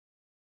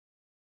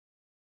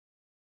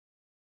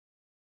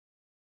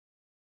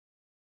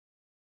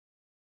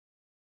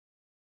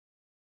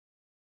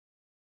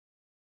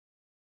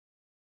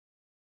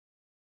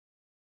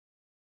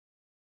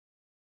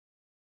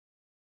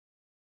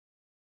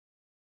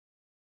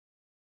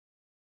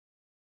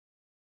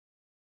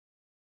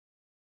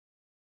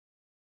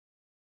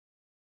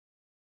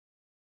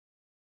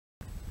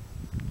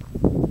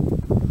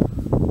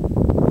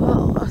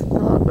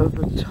of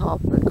a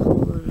topic.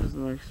 Oh, there's a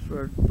nice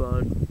red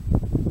bud.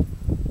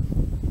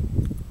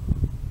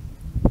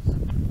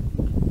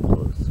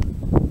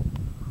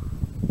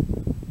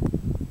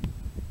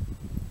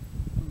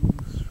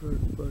 This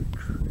red bud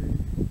tree.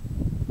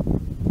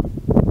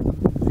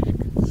 If you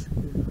can see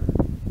that.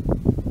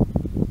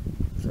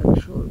 It's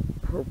actually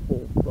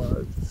purple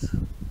buds.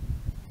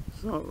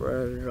 It's not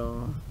red at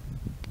all.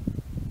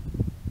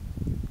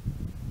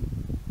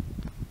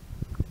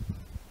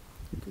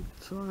 Good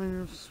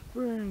sign of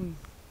spring.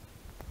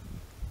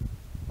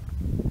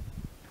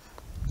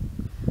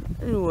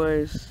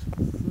 Anyways,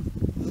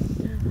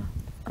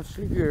 I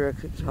figured I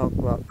could talk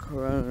about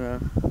Corona.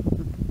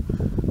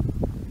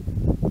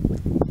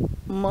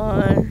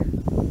 My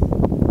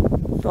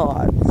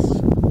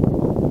thoughts,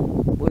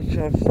 which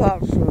I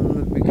thought from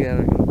the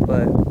beginning,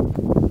 but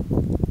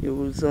it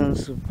was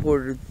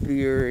unsupported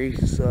theory,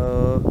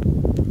 so I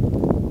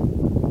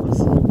was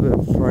a little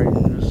bit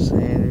frightened to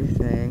say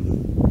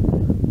anything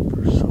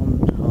for some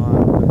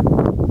time,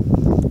 but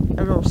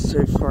I don't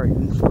stay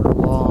frightened for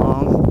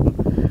long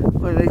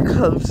when it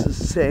comes to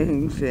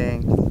saying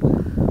things.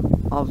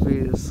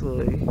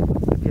 Obviously,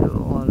 I get a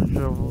lot of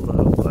trouble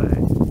that way,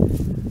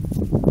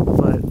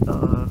 but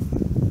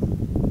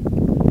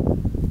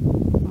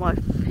my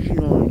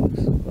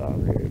feelings about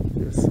it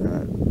is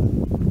that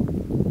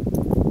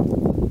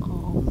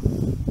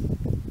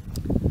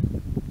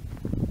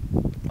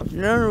I've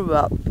known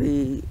about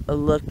the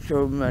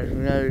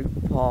electromagnetic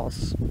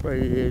pulse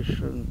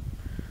radiation,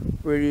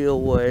 radio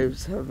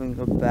waves having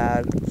a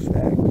bad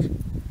effect.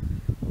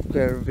 I've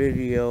got a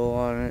video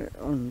on it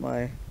on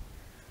my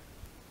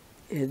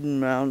Hidden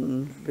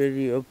Mountain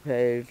video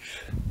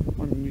page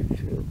on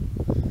YouTube.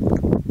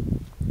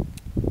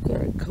 I've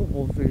got a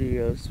couple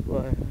videos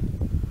by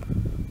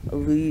a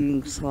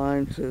leading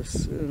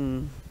scientist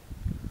in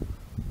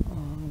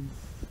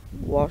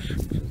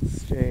Washington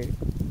State.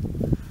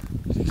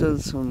 He's done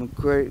some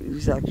great,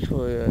 he's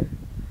actually a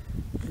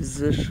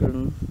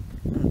physician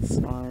and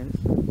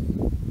scientist,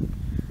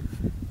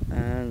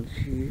 and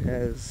he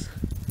has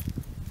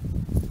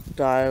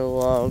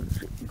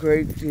dialogued a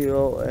great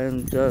deal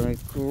and done a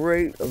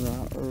great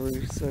amount of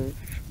research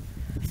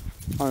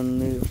on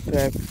the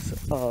effects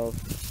of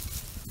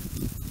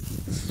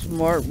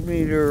smart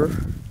meter,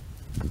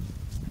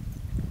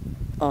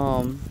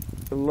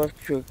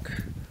 electric,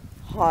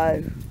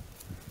 high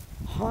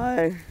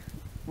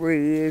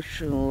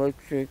radiation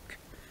electric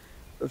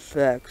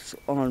effects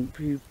on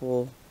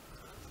people,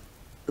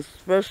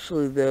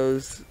 especially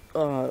those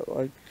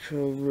like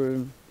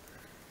children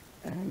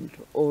and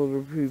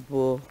older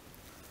people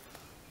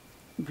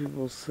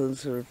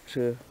sensitive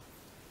to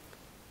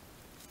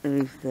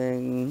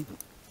anything.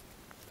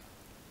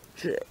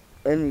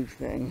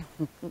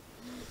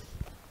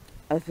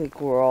 I think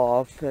we're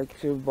all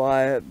affected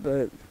by it,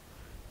 but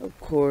of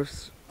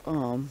course,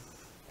 people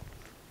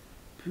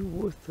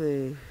with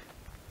a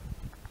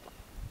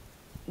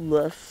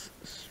less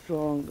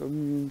strong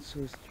immune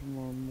system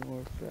are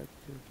more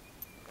affected.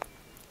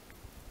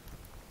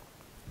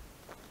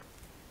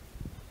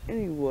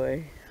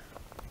 Anyway,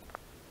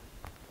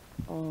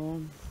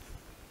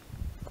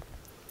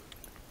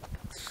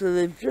 so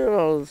they've done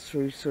all this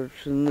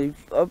research and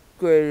they've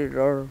upgraded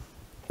our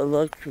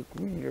electric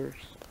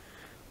meters.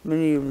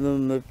 Many of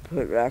them have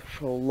put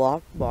actual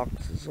lock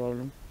boxes on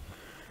them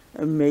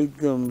and made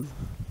them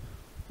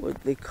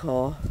what they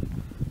call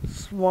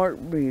smart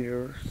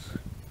meters.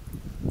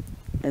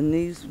 And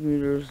these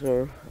meters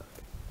are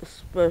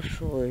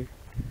especially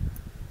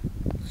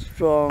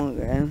strong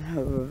and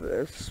have an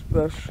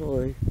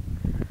especially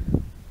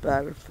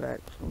bad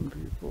effect on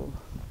people.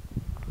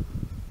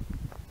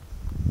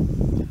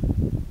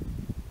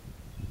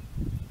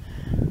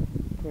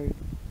 Great,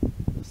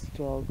 this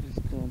dog is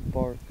gonna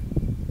bark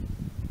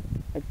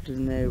at the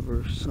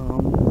neighbors, so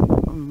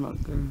I'm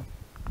not gonna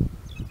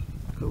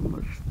go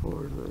much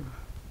further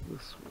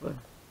this way.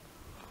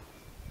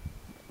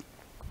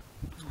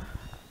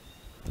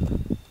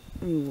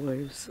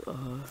 Anyways,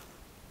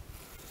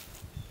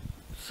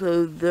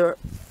 so there,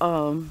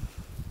 I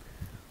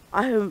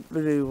haven't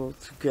been able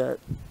to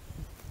get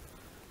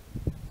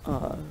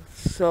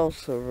cell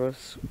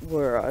service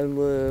where I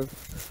live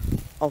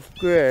off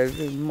grid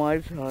in my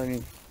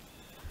tiny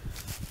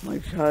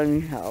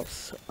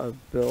house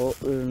I've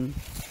built and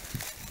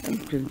am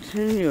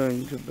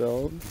continuing to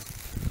build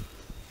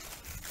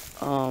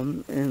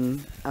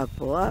in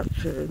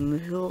Appalachia in the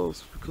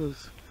hills,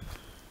 because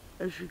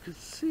as you can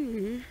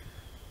see,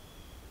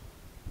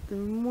 they're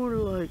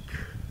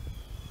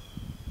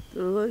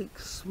like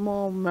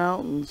small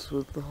mountains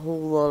with a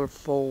whole lot of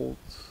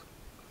folds.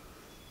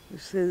 They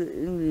say the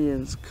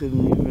Indians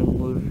couldn't even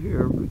live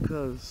here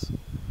because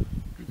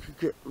you could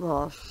get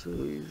lost so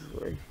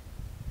easily.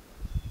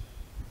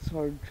 It's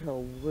hard to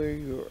tell where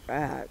you're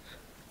at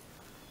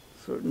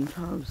certain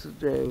times of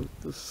day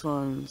with the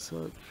sun and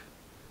such.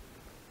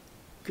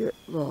 Get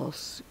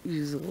lost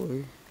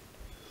easily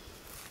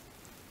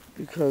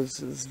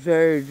because it's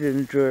very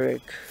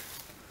dendritic.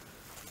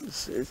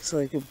 It's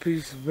like a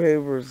piece of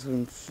paper has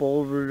been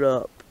folded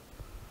up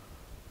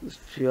this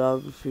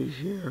geography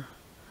here.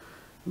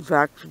 In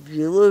fact, if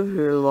you live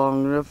here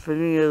long enough,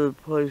 any other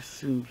place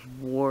seems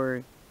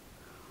boring.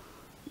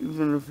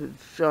 Even if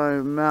it's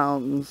giant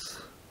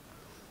mountains,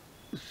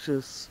 it's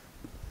just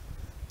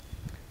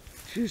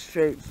too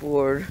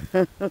straightforward.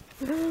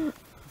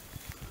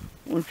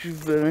 Once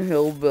you've been a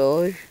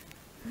hillbilly.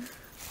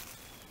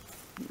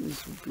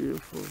 These are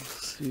beautiful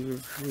cedar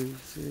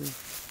trees here.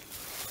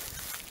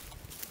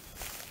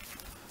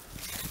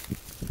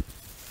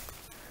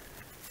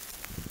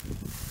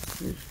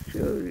 There's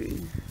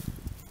Jody.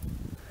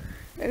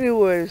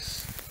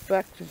 Anyways,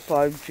 back to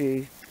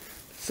 5G.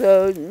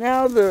 So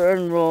now they're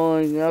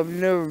unrolling. I've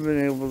never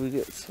been able to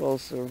get cell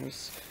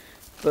service,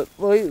 but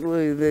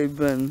lately they've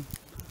been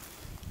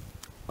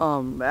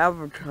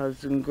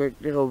advertising a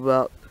great deal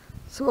about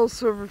cell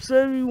service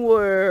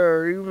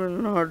anywhere,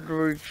 even hard to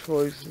reach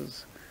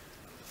places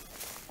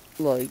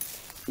like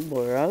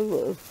where I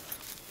live.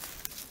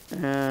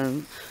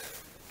 And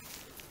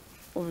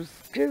I was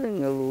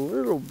getting a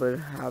little bit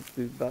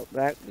happy about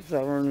that because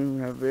I don't even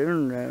have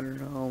internet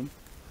at home.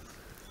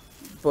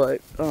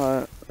 But,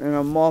 and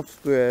I'm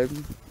off grid,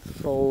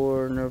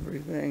 solar and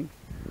everything.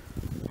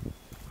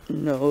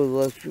 No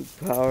electric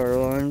power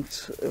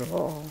lines at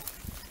all.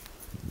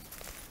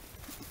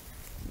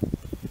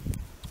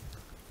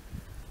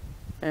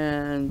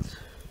 And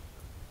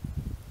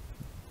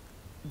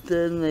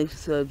then they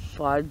said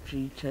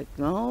 5G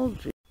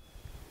technology.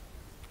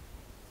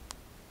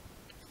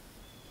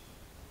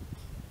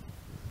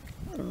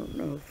 I don't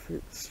know if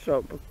it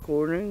stopped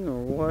recording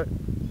or what,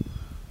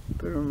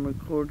 but I'm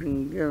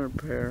recording again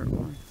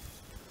apparently.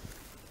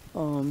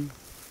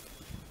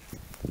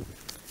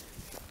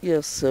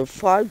 Yes, so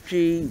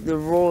 5G, they're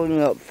rolling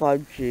out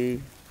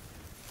 5G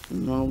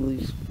in all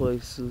these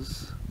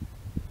places.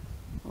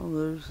 Oh,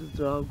 there's a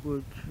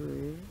dogwood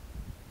tree.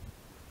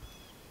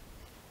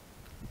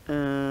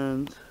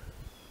 And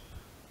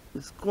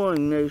it's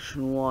going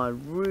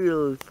nationwide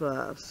really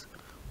fast.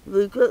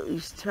 They've got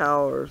these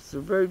towers.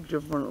 They're very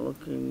different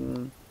looking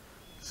than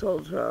cell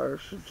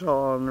towers. They're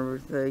tall and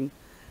everything.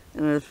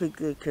 And I think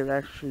they could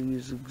actually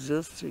use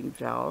existing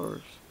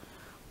towers.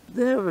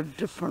 They have a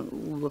different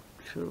look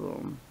to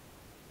them.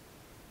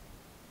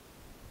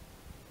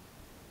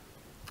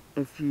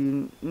 If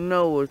you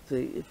know what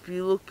if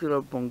you look it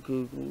up on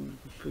Google, you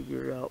can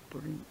figure it out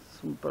pretty,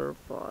 some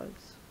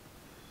butterflies.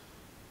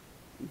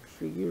 You can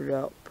figure it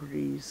out pretty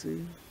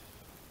easy.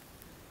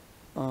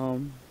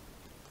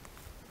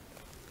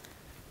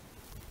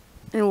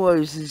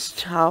 Anyways, these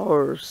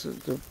towers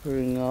that they're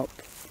putting up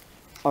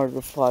are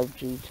the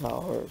 5G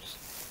towers.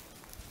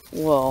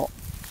 Well,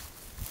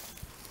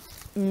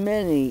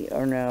 many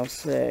are now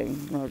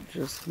saying, not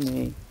just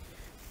me,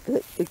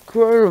 that the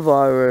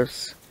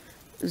coronavirus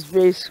is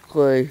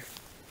basically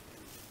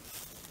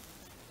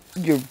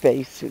your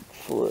basic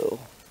flu.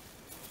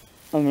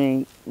 I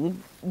mean,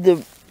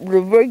 the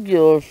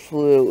regular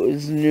flu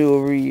is new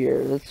every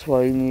year. That's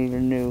why you need a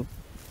new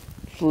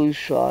flu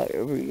shot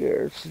every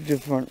year. It's a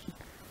different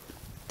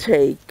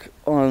take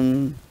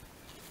on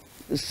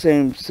the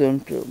same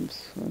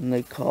symptoms, and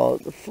they call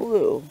it the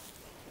flu.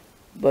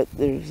 But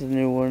there's a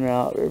new one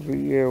out every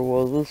year.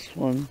 Well, this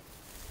one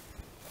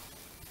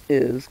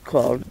is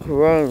called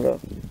Corona.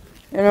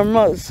 And I'm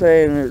not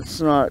saying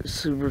it's not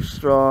super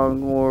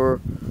strong or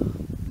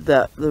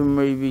that there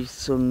may be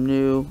some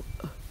new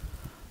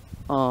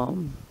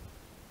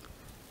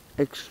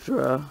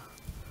extra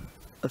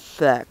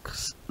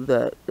effects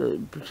that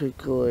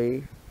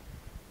particularly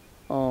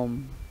are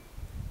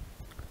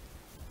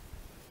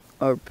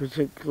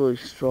particularly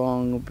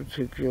strong or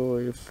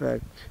particularly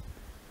affect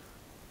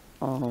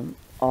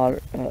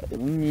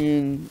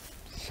immune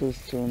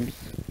systems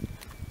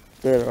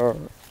that are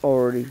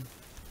already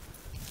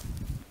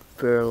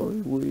fairly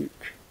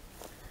weak.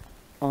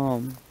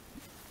 But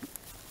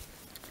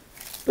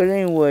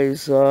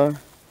anyways, the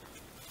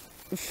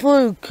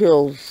flu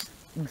kills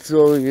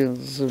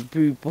zillions of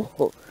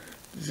people,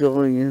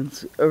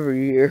 zillions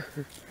every year,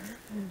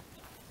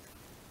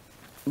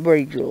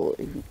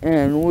 regularly.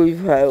 And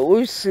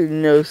we've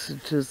seen no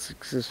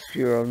statistics this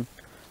year on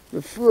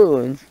the flu,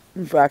 and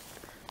in fact,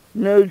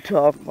 no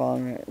talk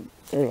on it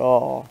at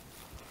all.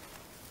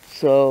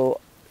 So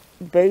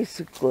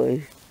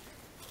basically,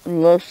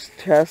 unless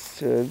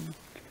tested,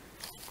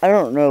 I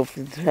don't know if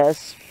the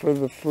test for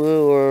the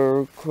flu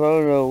or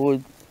corona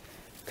would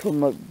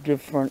come up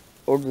different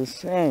or the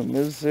same.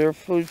 Is there a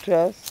flu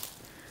test?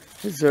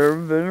 Has there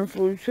ever been a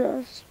flu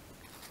test?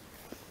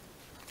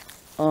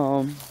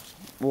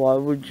 Why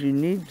would you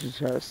need to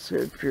test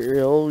it? If you're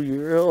ill,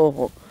 you're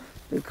ill.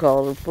 They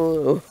call it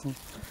flu.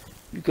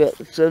 You got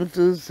the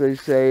symptoms, they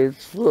say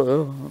it's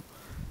flu.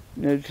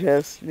 No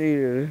test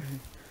needed.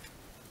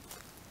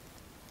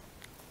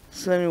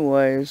 So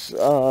anyways,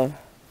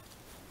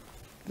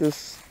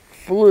 this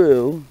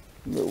flu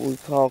that we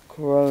call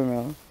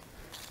corona,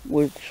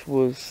 which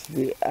was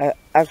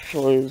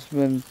actually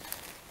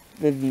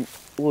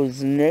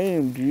was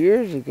named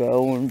years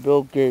ago when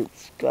Bill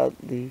Gates got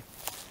the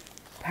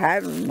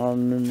patent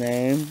on the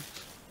name,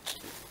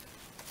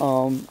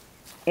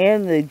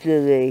 and they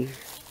did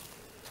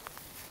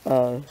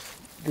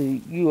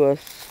the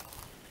U.S.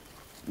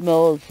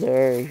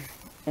 military,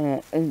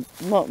 and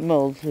not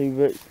military,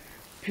 but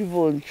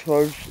people in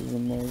charge of the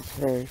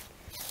military,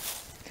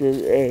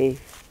 did a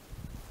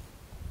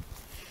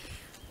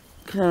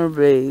kind of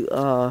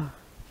a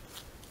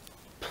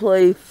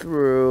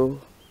playthrough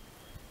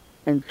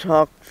and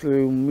talk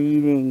through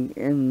meeting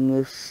in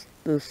this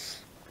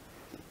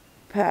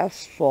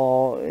past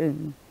fall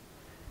in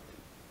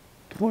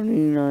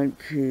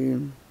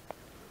 2019,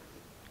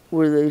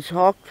 where they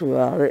talked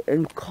about it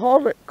and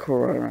called it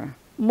Corona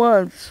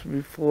months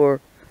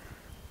before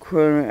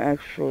Corona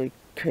actually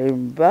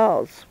came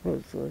about,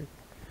 supposedly,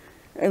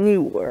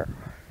 anywhere,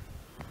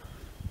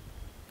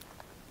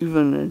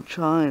 even in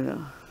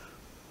China.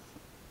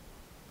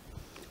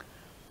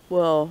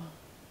 Well,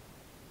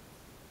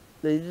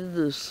 they did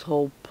this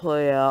whole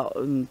play out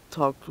and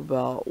talked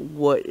about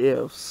what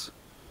ifs.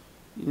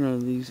 You know,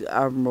 these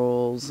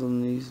admirals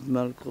and these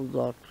medical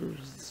doctors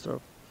and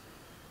stuff.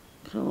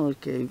 Kind of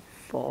like a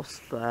false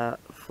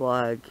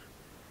flag.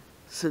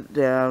 Sit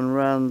down,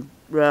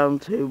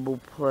 round table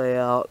play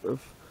out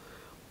of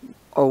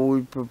are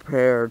we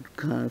prepared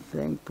kind of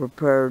thing.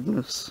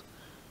 Preparedness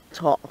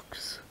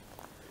talks.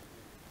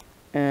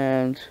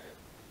 And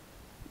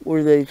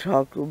where they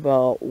talk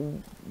about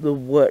the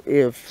what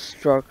if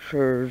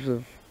structures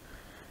of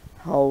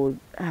how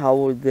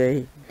would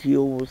they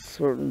deal with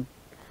certain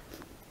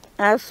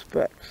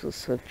aspects of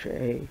such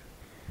a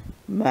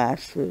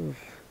massive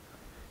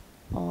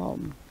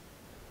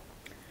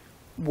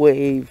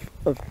wave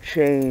of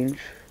change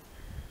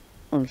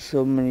on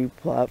so many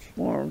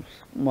platforms,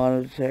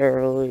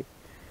 monetarily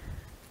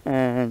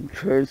and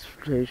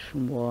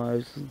transportation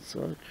wise and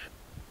such.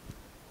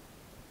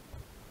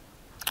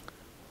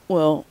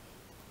 Well,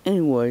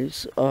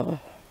 anyways, yes,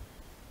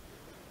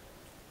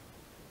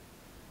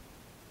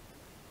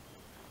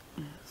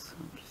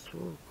 I'm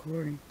still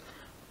recording.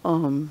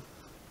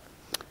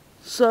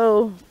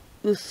 So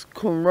this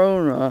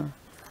corona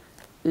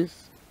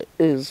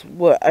is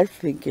what I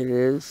think it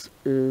is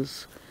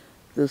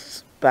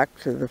this back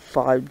to the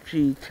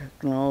 5G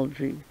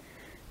technology.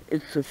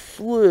 It's a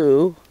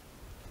flu,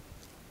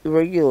 the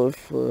regular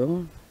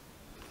flu,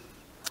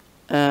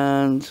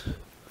 and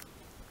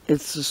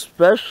it's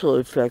especially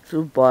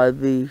affected by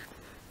the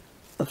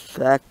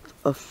effect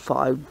of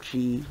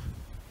 5G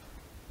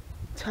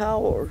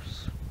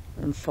towers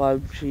and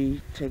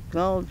 5G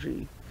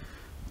technology,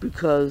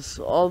 because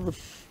all the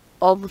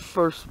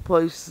first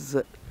places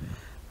that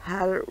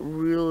had it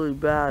really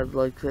bad,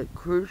 like that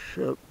cruise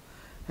ship,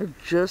 had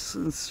just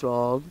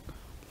installed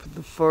for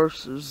the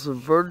first, it was the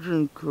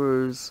Virgin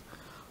cruise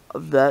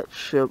of that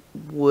ship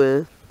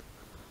with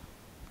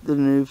the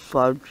new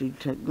 5G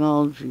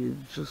technology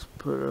had just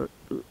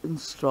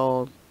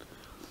installed,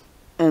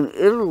 and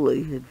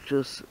Italy had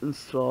just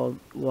installed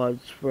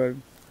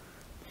widespread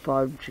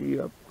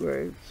 5G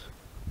upgrades,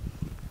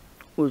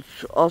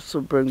 which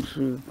also brings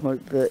me to the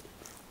point that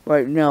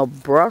right now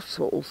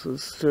Brussels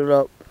has stood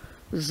up.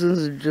 This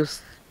isn't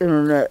just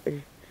internet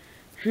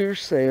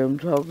hearsay I'm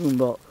talking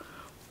about.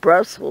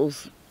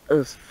 Brussels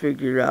has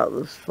figured out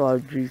this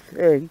 5G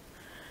thing,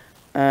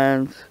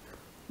 and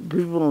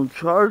people in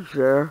charge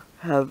there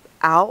have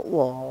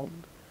outlawed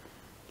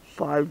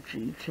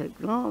 5G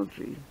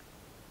technology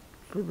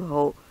for the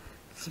whole.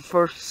 It's the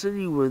first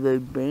city where they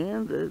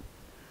banned it,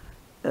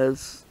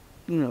 as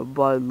you know,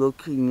 by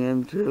looking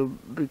into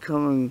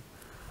becoming,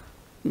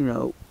 you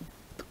know,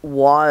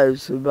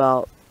 wise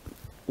about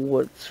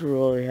what's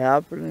really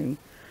happening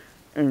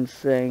and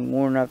saying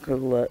we're not going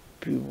to let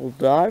people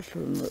die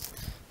from this.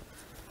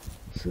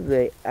 So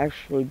they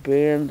actually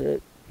banned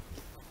it.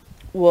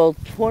 Well,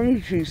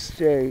 22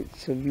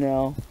 states are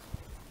now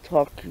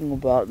talking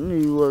about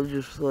new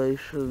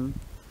legislation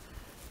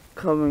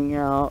coming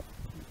out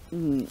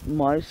in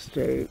my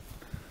state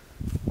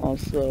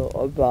also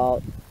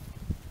about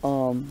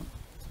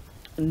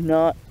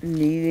not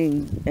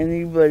needing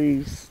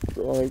anybody's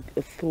like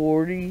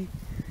authority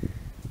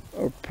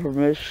or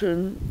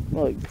permission,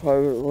 like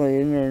private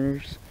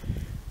landowners,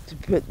 to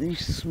put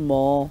these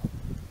small,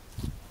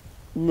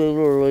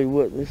 literally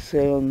what they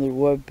say on their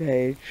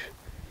webpage,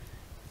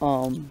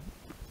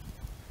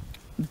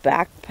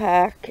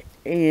 backpack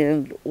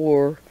and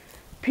or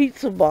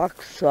pizza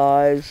box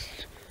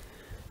sized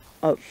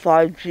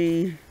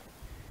 5G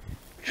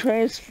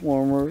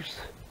transformers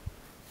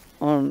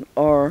on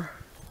our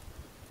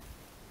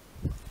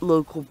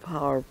local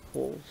power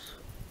poles.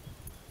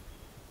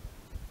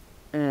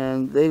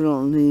 And they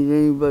don't need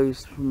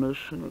anybody's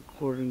permission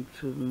according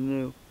to the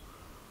new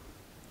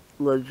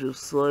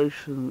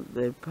legislation that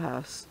they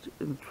passed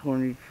in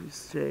 22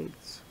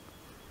 states,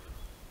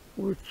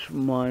 which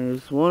mine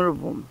is one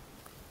of them.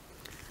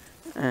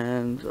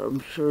 And I'm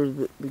sure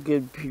that the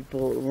good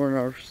people that run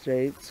our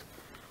states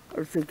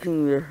are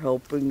thinking they're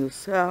helping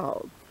us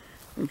out.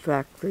 In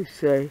fact, they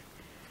say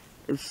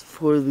it's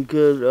for the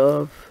good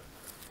of,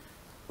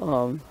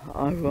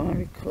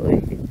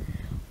 ironically,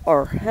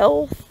 our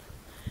health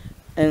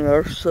and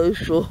our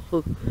social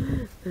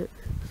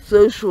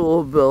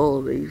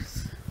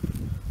abilities.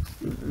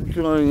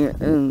 doing it,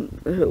 and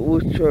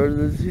which are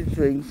the two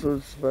things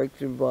most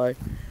affected by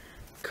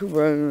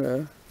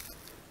corona.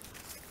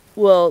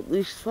 Well,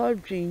 these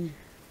 5G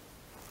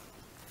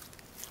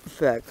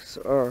effects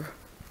are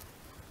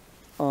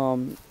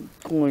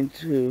going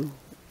to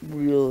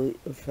really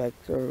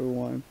affect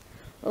everyone,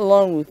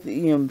 along with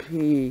the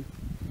EMP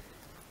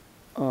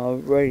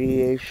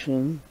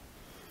radiation.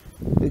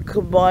 The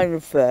combined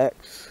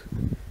effects.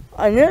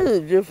 I know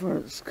the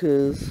difference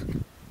because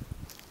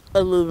I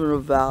live in a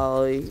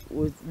valley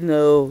with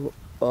no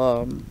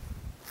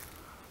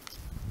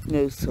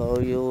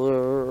cellular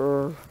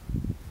or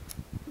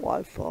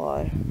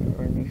Wi-Fi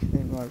or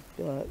anything like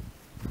that,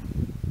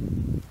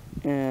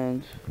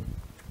 and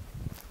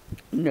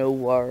no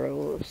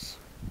wireless.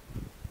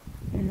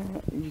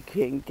 And you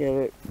can't get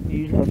it.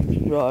 You'd have to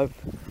drive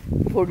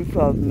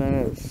 45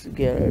 minutes to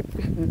get it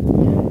from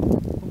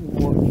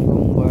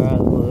where I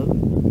live.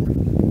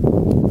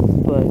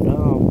 But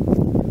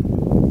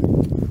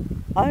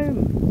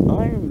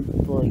I'm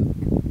like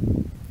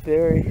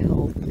very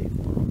healthy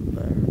when I'm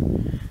there.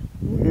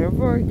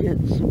 Whenever I get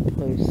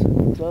someplace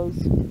that does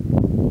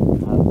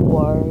have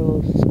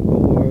wireless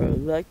or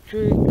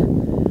electric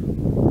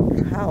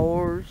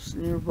towers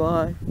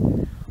nearby,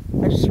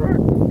 I start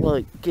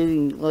like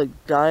getting like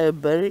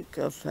diabetic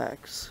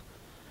effects.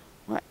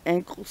 My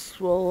ankles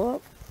swell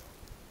up.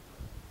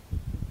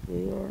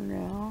 They are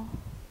now.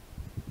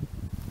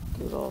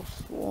 Get all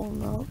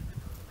swollen up.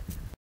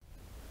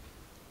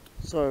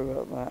 Sorry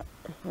about that.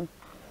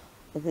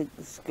 I think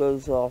this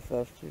goes off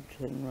after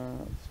 10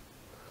 minutes.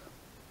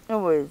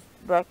 Anyways,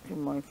 back to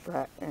my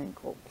fat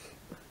ankles.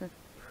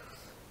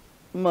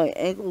 My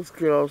ankles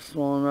get all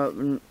swollen up,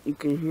 and you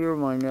can hear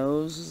my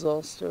nose is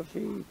all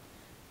stuffy.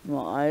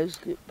 My eyes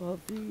get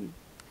puffy,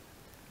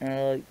 and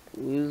I like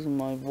losing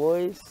my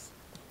voice.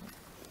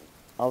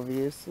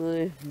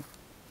 Obviously,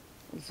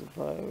 as if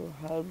I ever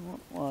had one.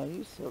 Well, I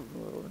used to have a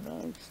really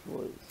nice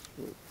voice,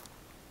 but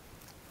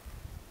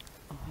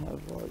I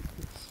have like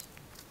this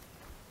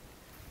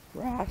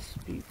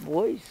raspy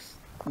voice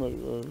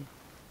lately,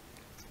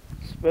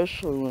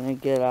 especially when I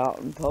get out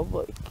in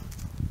public.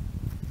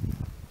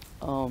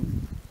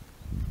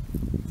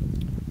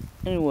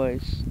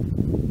 Anyways,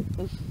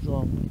 this is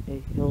on a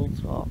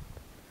hilltop,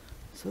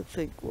 so I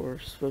think we're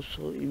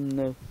special, even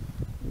though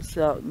it's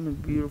out in the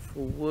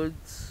beautiful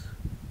woods,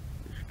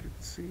 as you can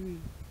see.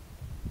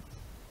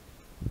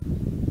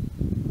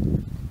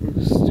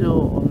 It's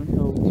still on a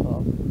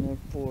hilltop, and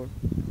therefore,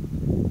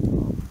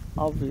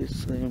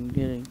 obviously I'm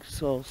getting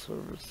cell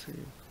service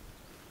here,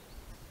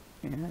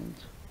 and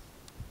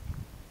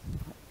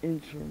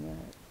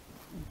internet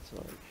and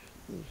such.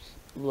 There's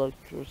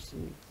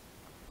electricity,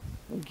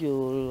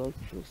 regular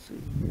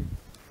electricity here,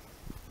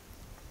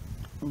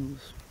 on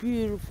this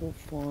beautiful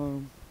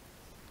farm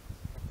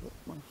that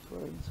my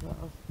friends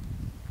have.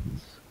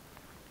 This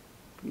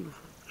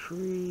beautiful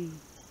tree,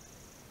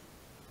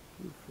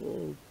 beautiful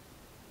old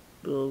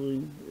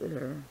building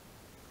there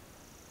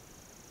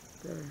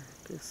that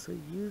I guess I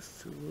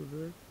used to live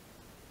in.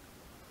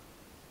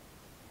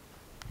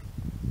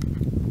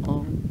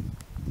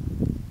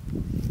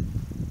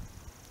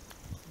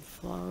 The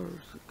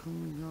flowers are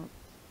coming up.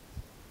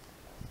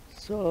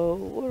 So,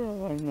 what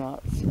have I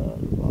not said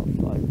about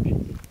 5G?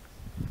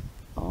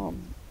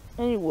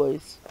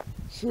 Anyways,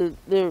 so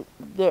they're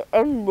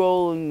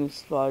unrolling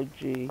this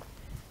 5G,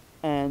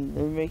 and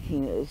they're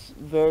making it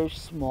very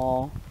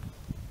small,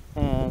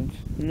 and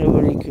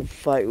nobody could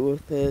fight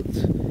with it.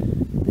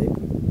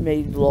 They've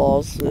made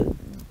laws that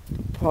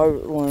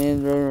private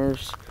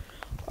landowners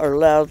are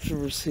allowed to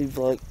receive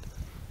like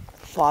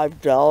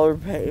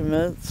 $5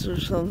 payments or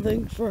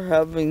something for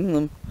having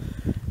them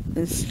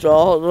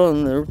installed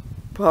on their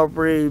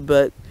property.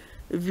 But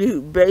if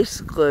you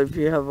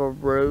have a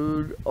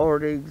road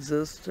already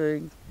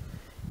existing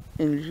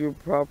into your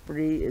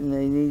property and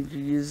they need to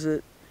use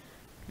it,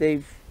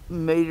 they've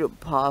made it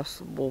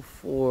possible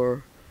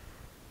for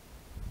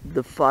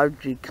the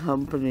 5G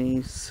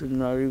companies to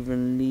not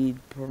even need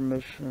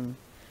permission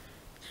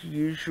to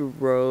use your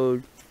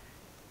road,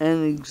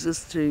 and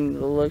existing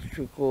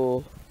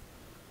electrical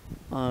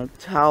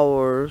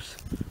towers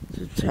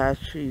to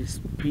attach these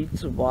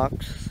pizza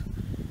box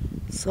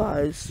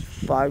size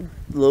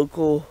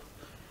local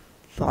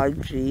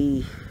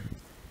 5G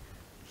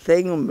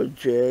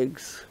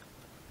thingamajigs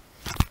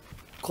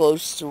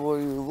close to where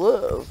you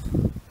live.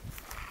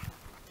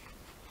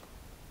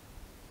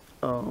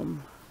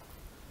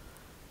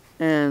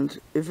 And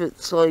if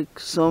it's like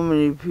so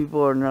many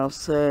people are now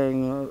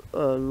saying, a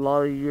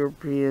lot of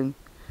European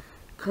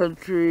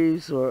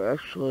countries are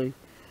actually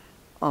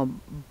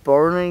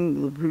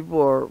burning, the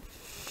people are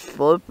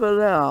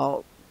flipping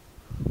out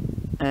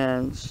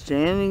and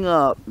standing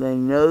up. They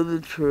know the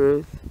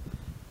truth.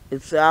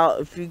 It's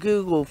out. If you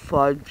Google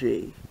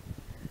 5G,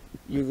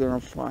 you're gonna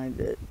find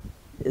it.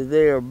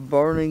 They are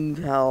burning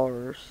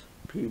towers,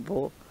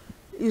 people.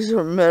 These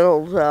are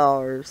metal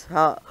towers.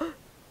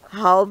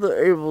 How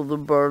they're able to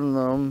burn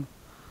them,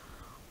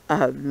 I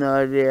have no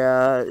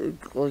idea.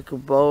 It's like a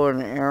bow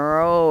and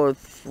arrow with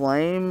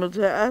flame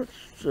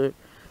attached.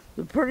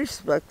 they're pretty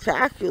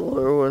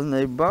spectacular when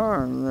they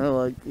burn. They're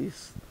like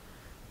these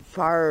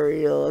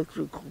fiery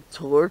electrical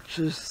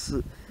torches.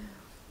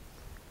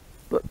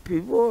 But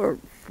people are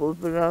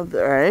flipping out.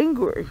 They're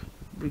angry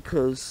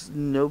because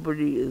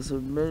nobody is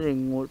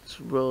admitting what's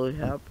really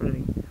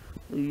happening.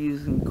 They're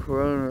using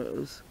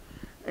coronas.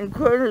 And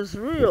corona's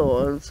real,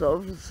 and it's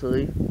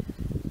obviously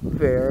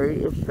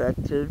very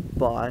affected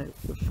by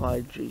the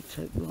 5G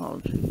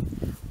technology,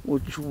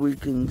 which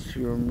weakens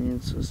your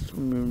immune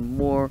system even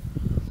more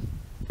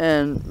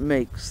and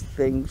makes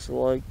things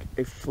like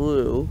a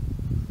flu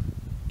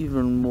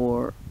even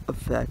more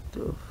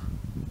effective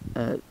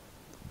at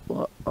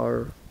what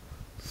are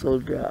so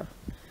deaf.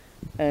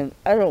 And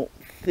I don't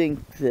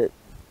think that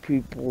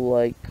people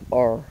like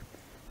are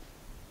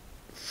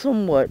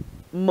somewhat,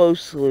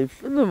 mostly,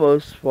 for the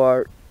most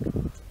part,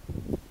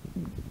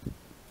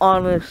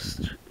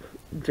 honest,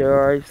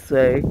 dare I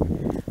say,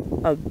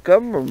 a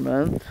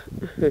government,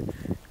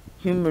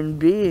 human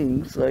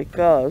beings like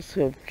us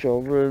who have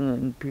children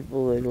and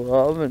people they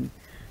love and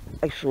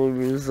actually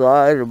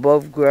reside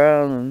above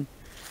ground and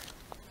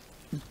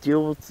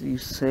deal with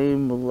these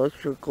same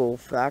electrical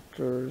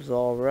factors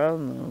all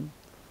around them.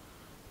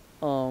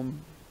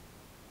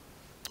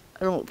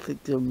 I don't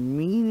think they're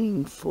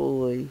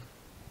meaningfully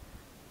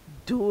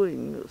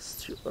doing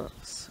this to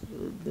us.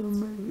 There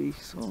may be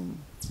some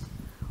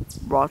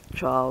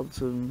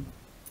Rothschilds and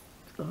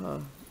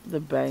the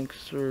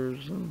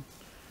banksters and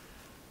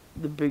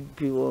the big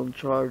people in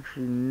charge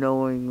who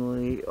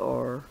knowingly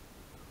are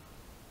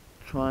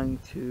trying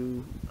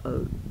to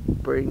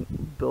bring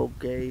Bill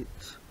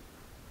Gates,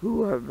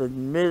 who have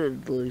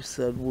admittedly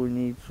said we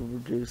need to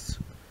reduce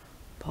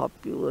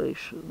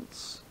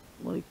populations,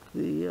 like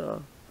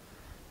the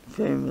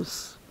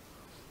famous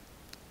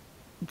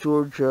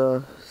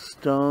Georgia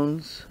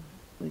Stones,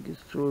 I think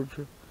it's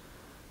Georgia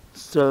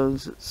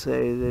Stones, that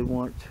say they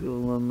want to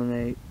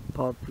eliminate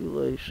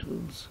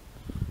populations,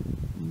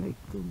 make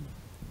them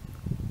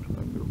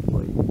trying to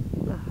avoid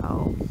the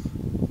house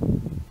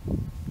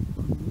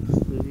on these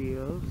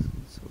videos.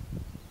 And so,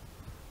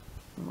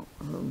 well,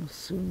 I'm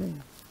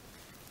assuming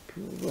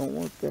people don't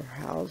want their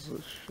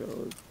houses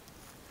showed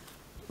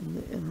on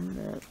the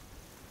internet.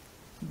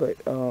 But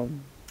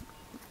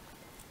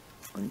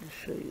let me just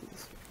show you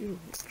this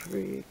beautiful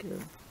tree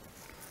again.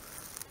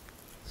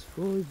 It's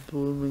fully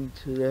blooming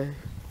today.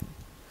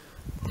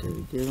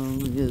 Gotta get on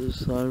the other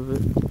side of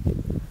it.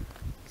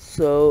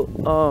 So,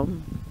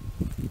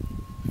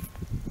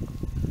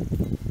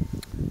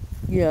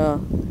 yeah,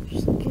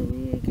 there's the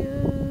kitty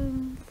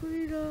again.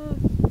 Frida.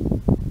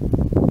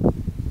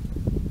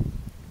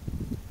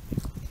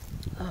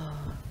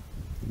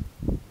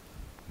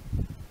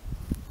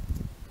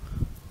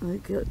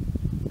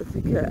 I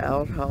think that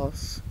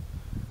outhouse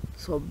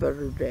saw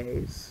better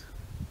days.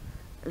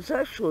 It's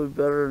actually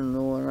better than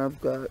the one I've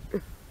got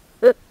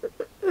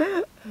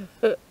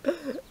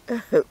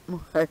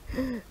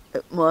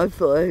at my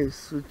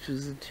place, which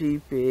is a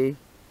teepee,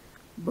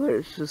 but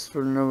it's just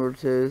for number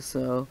 2,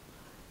 so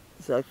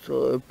it's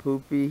actually a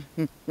poopy.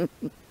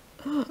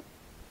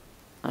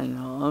 I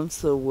know, I'm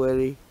so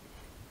witty.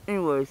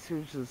 Anyways,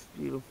 here's this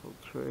beautiful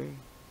tree.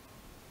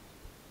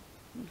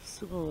 There's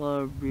still a lot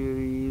of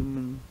beauty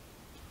even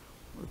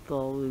with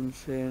all the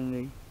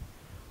insanity.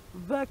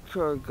 Back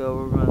to our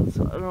governments,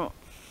 I don't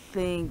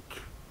think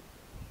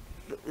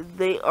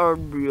they are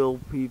real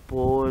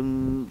people,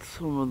 and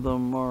some of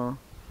them are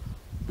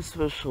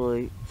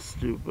especially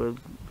stupid.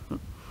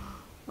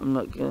 I'm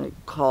not gonna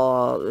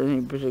call out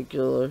any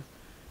particular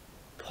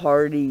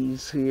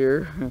parties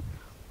here.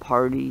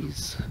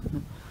 Parties.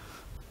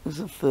 As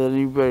if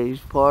anybody's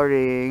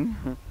partying.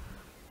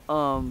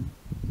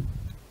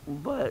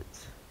 But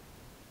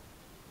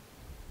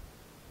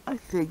I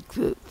think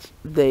that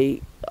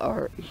they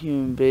are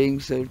human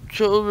beings. They have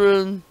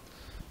children,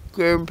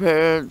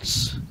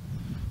 grandparents,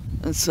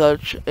 and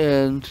such,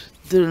 and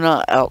they're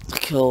not out to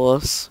kill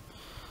us.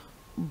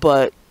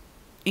 But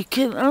you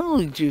can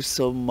only do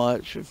so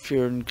much if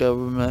you're in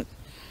government.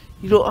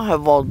 You don't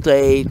have all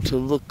day to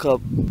look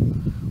up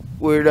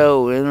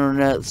weirdo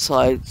internet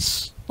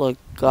sites like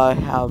I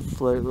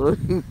have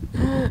lately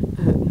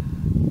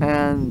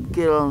and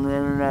get on the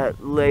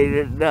internet late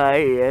at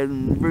night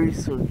and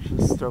research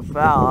this stuff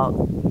out,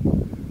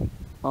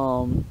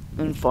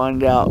 and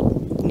find out,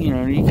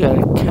 you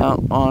gotta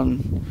count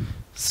on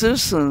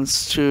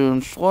citizens to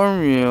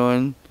inform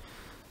you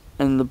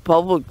and the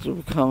public to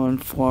become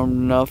informed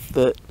enough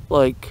that,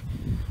 like,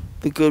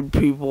 the good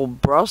people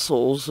of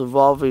Brussels have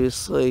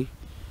obviously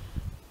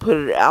put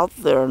it out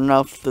there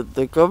enough that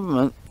the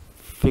government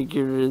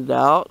figured it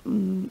out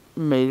and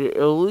made it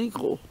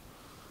illegal.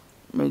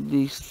 Made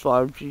these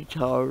 5G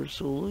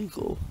towers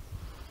illegal.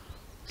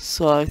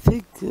 So I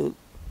think that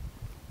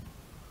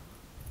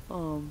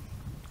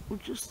we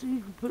just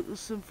need to put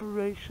this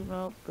information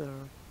out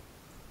there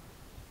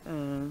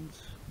and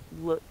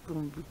let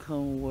them become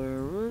aware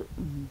of it.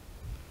 And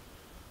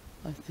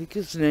I think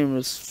his name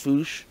is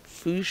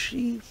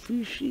Fushi,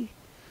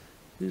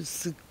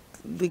 who's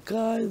the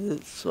guy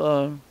that's,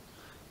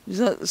 he's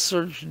not the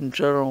Surgeon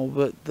General,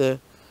 but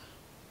the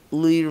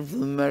lead of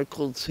the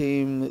medical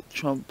team that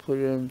Trump put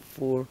in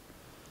for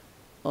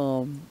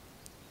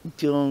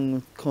dealing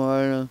with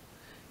corona,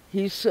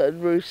 he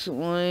said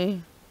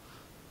recently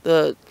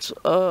that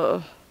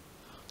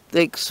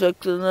they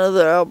expect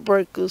another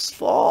outbreak this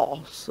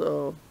fall.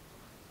 So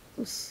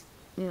it's,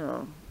 you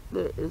know,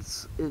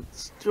 it's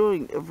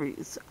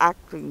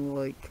acting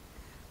like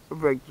a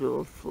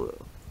regular flu.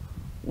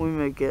 We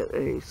may get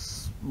a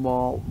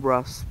small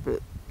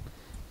respite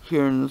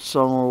here in the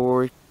summer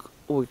where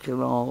we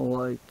can all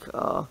like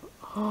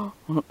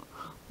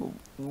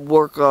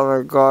work on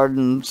our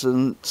gardens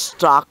and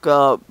stock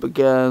up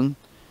again,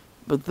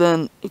 but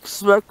then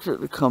expect it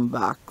to come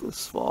back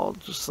this fall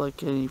just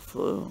like any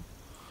flu.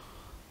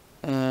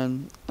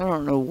 And I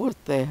don't know what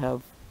they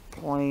have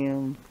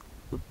planned.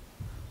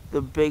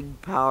 The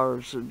big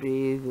powers that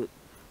be that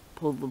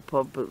pull the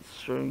puppet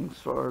strings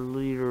for our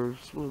leaders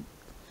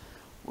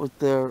with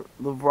the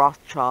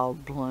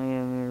Rothschild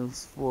plan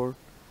is for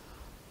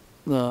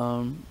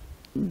the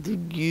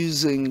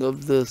using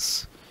of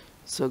this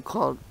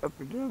so-called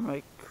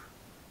epidemic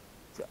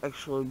to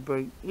actually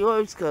bring. You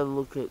always gotta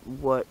look at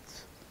what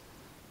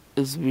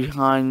is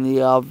behind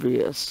the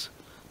obvious.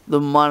 The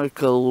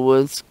Monica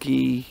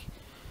Lewinsky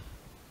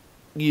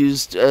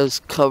used as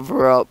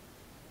cover-up,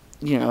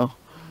 you know,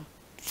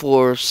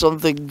 for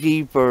something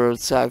deeper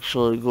that's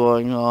actually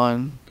going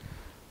on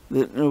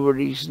that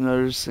nobody's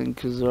noticing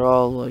because they're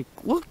all like,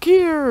 look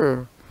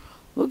here,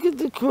 look at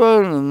the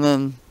corona, and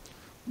then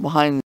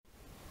behind,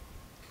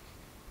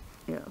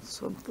 yeah,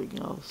 something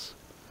else.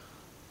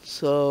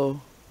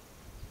 So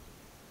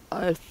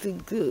I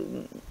think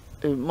that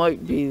it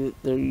might be that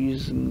they're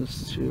using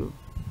this to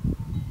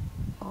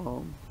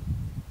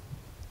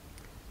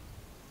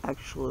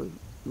actually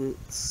the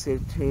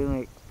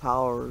satanic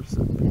powers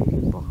that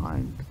be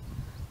behind.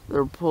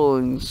 They're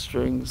pulling the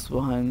strings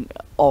behind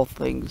all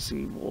things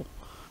evil.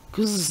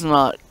 Because it's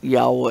not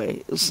Yahweh,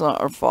 it's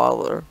not our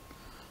Father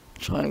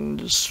trying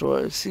to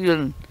destroy us. He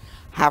didn't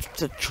have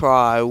to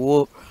try.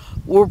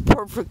 We're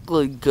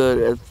perfectly good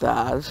at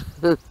that.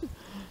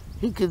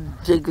 He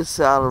could dig us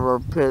out of our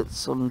pits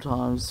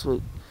sometimes,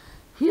 but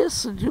he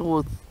has to deal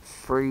with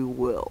free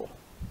will.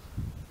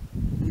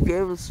 He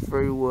gave us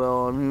free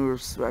will and he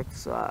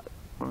respects that.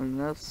 I mean,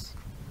 that's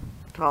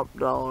top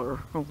dollar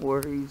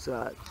where he's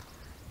at.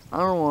 I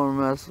don't want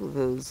to mess with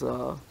his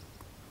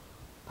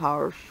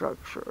power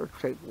structure or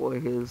take away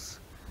his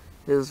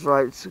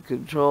rights to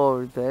control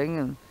everything,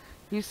 and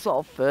he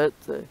saw fit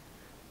to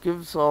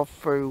give us all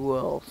free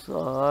will. So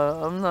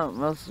I'm not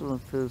messing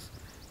with his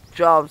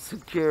job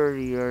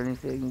security or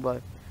anything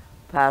by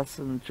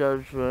passing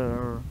judgment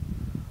or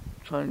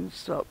trying to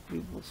stop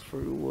people's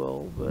free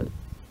will, but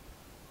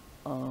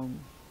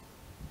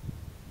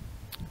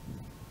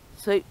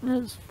Satan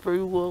has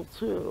free will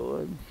too,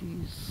 and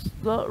he's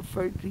not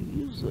afraid to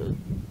use it.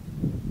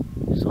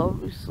 He's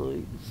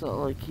obviously, it's not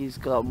like he's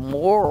got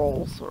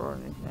morals or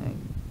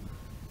anything.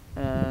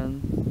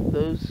 And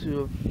those who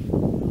have,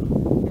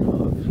 you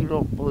know, if you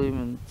don't believe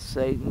in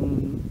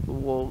Satan,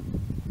 well,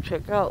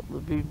 check out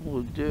the people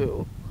who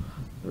do.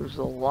 There's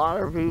a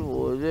lot of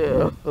people who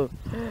do.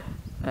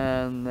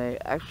 And they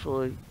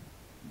actually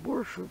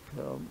worship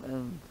him,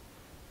 and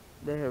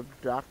they have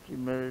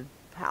documented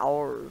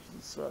powers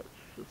and such,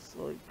 just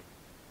like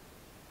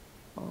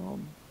a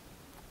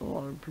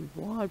lot of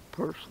people I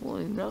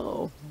personally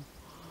know.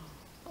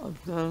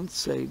 I've known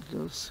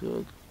Satanists who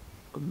had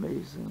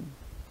amazing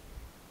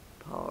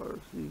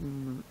powers,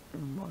 even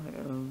in my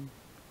own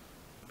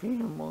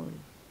family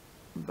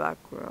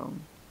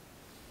background.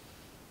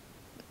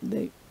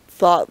 They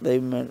thought they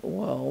meant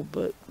well,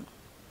 but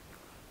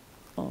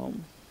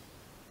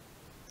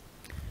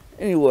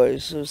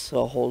anyways, it's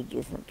a whole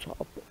different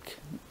topic.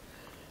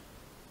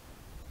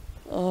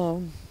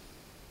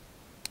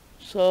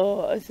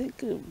 So I think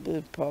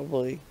they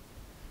probably,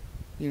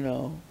 you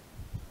know,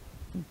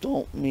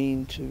 don't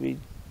mean to be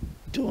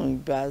doing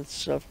bad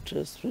stuff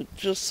to us, but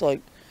just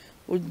like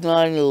with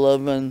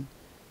 9/11,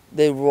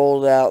 they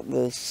rolled out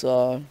this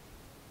whole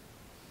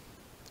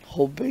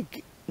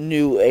big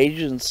new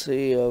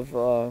agency of,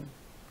 what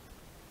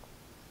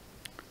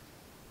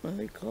do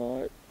they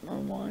call it? My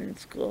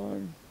mind's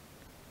gone.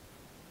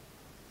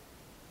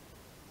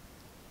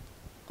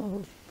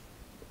 Of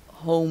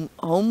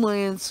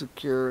Homeland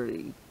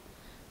Security.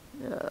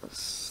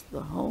 Yes,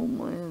 the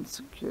Homeland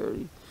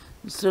Security.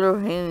 Instead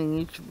of handing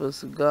each of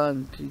us a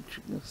gun,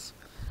 teaching us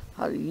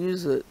how to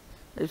use it,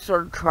 they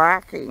started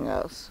tracking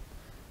us.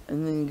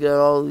 And then you got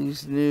all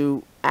these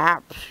new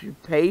apps you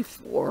pay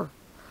for.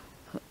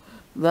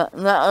 Not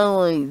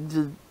only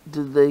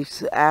did they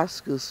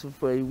ask us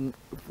if we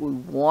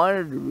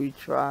wanted to be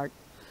tracked,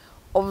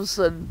 all of a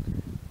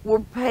sudden we're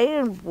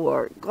paying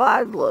for it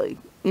gladly.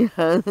 You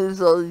know,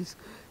 there's all these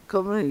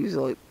companies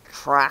like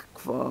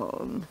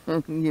TrackPhone,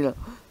 and you know,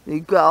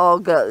 they all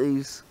got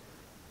these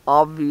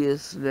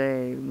obvious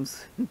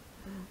names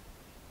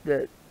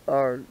that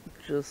are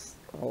just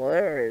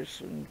hilarious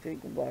when you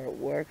think about it.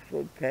 We're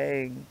actually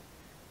paying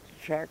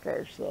to track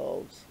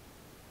ourselves.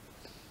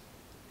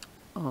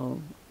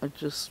 I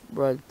just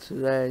read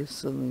today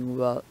something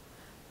about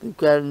they've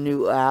got a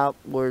new app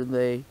where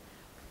they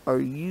are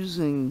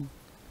using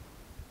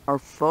our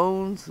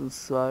phones and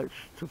such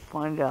to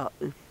find out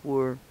if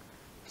we're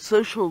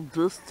social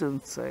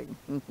distancing.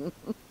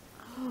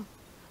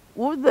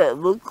 What would that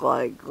look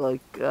like?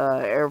 Like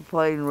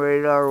airplane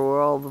radar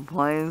where all the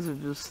planes are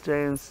just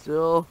staying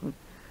still?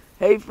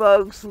 Hey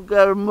folks, we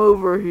got a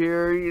mover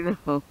here, you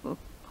know.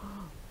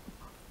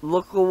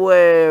 Look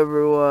away,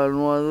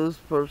 everyone. Why this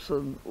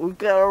person? We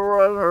got a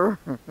runner.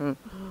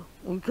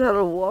 We got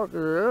a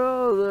walker.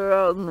 Oh, they're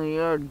out in the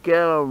yard.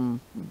 Get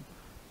them.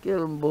 Get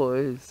them,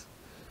 boys.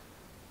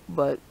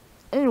 But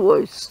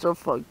anyway,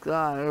 stuff like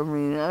that. I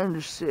mean, I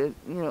understand,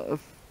 you know,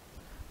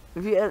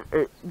 if you had,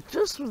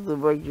 just with the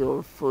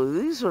regular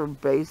flu, these are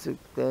basic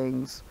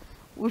things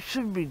we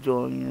should be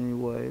doing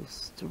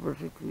anyways to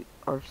protect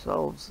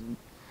ourselves and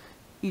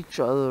each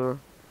other,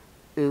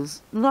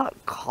 is not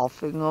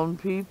coughing on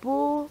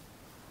people,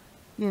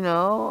 you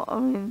know. I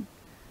mean,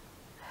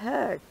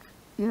 heck,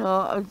 you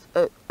know,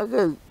 I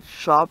go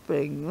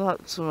shopping,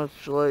 not so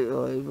much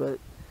lately, but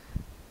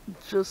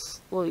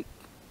just like,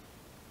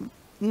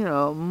 you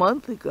know, a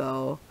month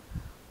ago,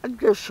 I'd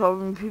go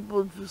shopping,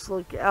 people just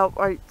like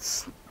outright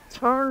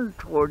turn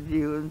toward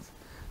you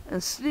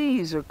and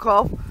sneeze or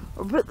cough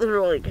or put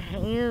their like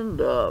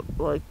hand up,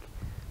 like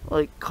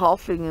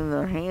coughing in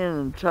their hand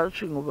and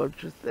touching a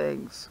bunch of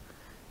things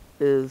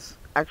is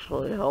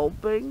actually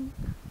helping.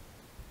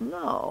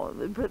 No,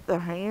 they put their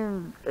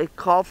hand, they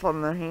cough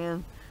on their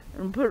hand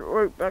and put it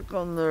right back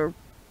on their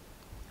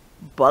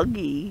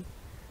buggy,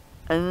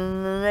 and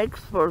then the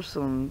next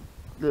person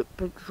that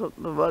picks up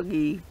the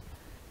buggy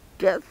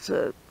gets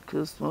it,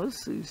 because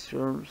most of these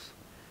germs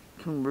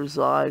can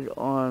reside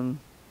on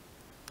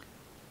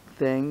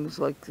things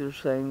like they're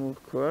saying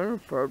with corona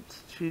for up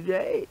to 2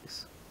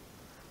 days.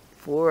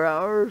 4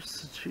 hours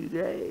to 2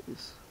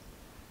 days.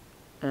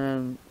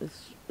 And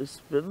it's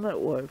been that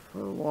way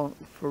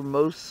for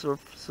most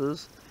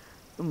surfaces,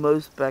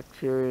 most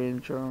bacteria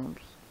and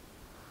germs,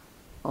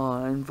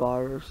 and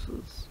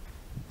viruses.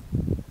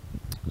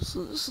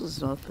 So this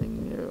is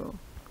nothing new.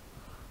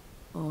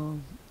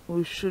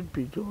 We should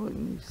be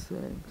doing these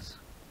things.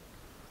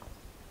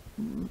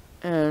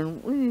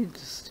 And we need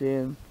to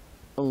stand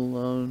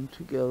alone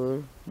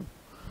together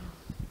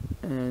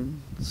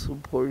and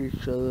support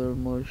each other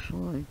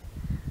emotionally.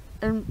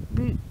 And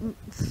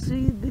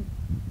see the,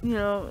 you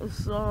know,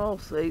 it's not all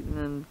Satan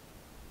and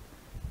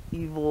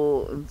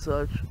evil and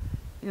such.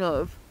 You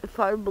know, if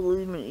I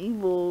believe in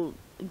evil,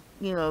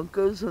 you know, it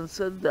goes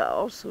unsaid that I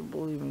also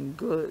believe in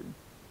good.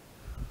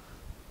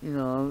 You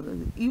know,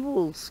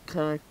 evil's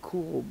kind of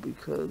cool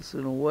because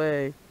in a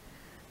way,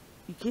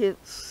 you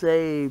can't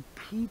say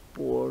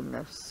people are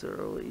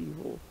necessarily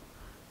evil.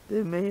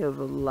 They may have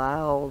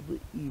allowed the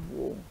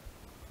evil,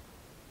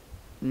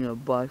 you know,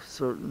 by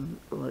certain,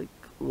 like,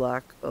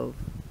 lack of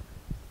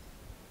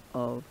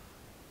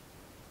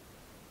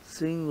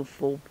seeing the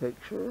full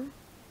picture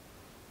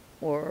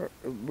or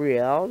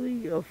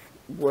reality of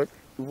what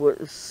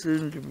is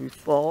soon to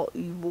befall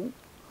evil.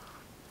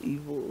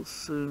 Evil is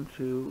soon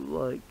to,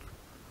 like,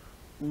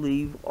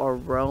 leave our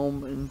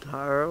realm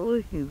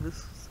entirely. This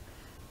is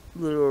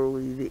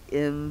literally the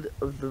end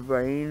of the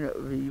reign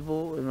of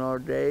evil in our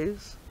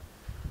days,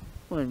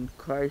 when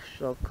Christ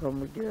shall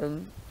come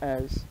again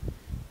as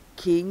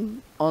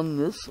King on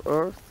this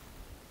earth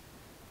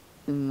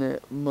in the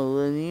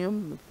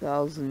millennium, the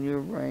 1,000-year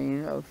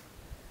reign of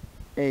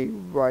a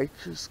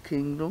righteous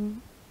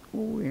kingdom,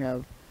 where we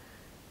have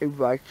a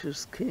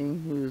righteous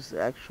king who is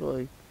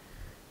actually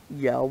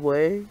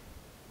Yahweh,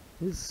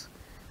 who's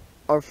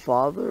our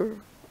Father,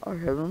 our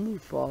Heavenly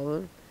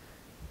Father,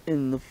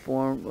 in the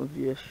form of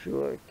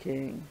Yeshua,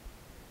 King.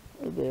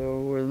 They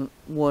are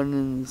one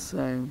and the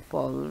same,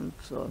 Father and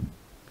Son,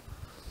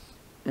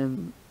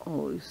 and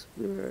Holy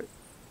Spirit.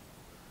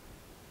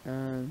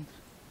 And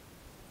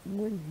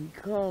when He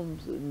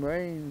comes and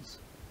reigns,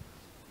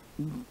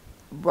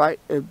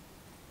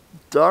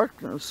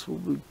 darkness will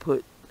be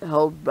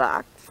held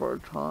back for a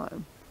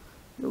time,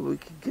 that we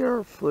could get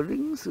our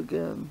footings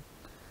again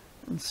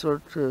and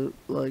start to,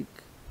 like,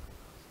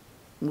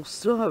 we'll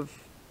still have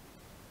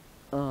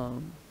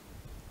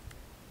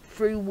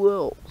free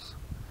wills,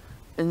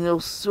 and there'll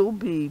still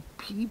be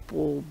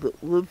people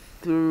that live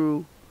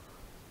through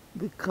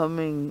the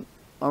coming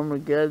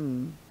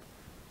Armageddon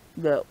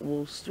that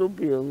will still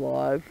be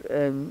alive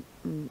and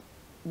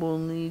will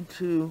need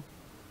to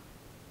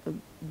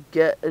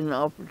get an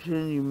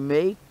opportunity to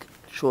make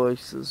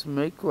choices,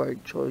 make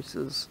right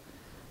choices,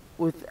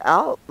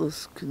 without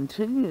this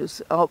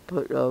continuous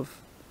output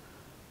of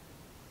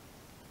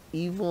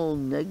evil,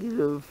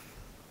 negative,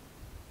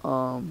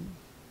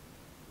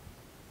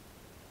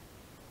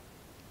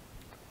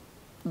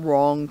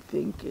 wrong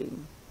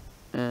thinking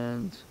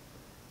and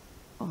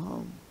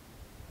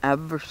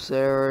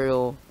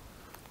adversarial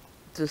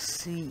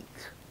deceit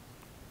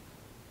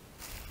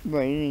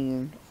reigning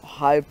in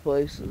high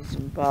places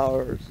and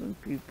powers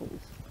and peoples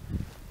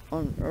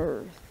on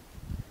earth.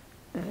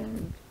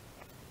 And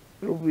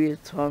it'll be a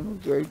time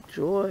of great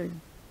joy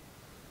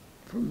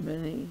for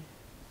many,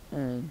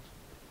 and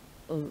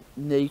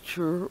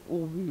nature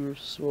will be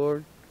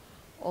restored.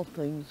 All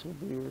things will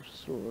be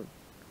restored.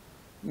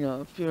 You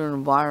know, if you're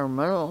an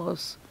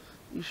environmentalist,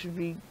 you should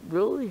be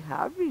really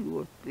happy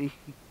with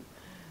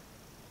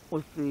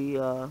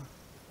the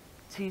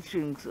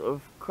teachings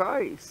of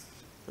Christ,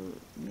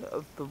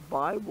 of the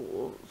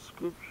Bible,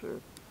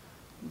 Scripture,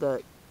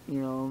 that,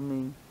 you know, I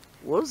mean,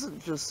 it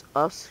wasn't just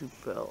us who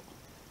fell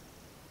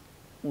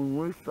when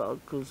we fell,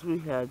 because we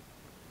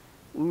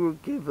were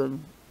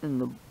given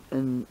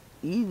in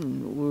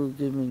Eden, we were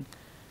given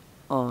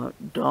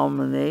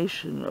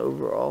domination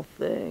over all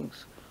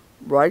things,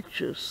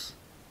 righteous.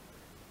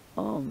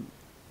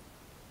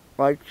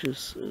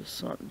 Righteous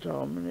is not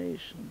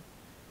domination.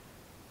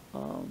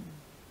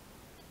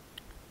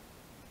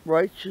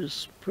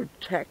 Righteous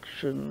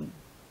protection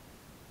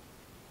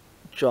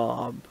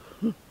job,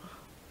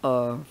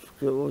 I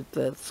forget what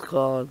that's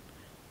called,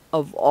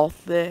 of all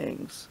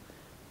things.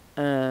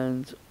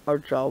 And our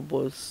job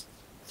was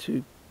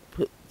to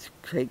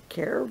take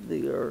care of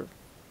the earth.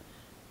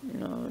 You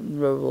know, in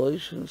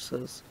Revelation it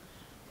says,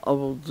 I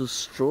will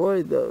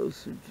destroy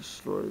those who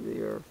destroy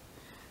the earth.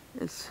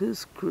 It's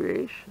His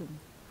creation.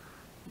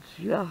 It's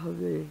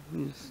Yahweh,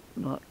 who's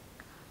not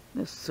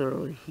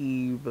necessarily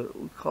He, but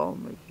we call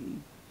Him a He.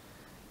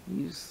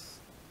 He's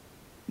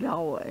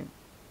Yahweh.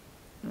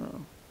 You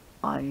know,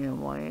 I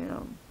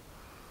am.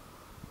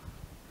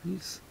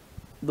 He's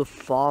the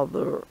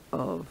Father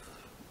of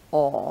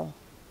all,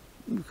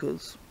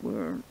 because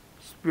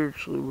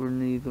spiritually we're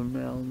neither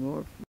male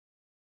nor female.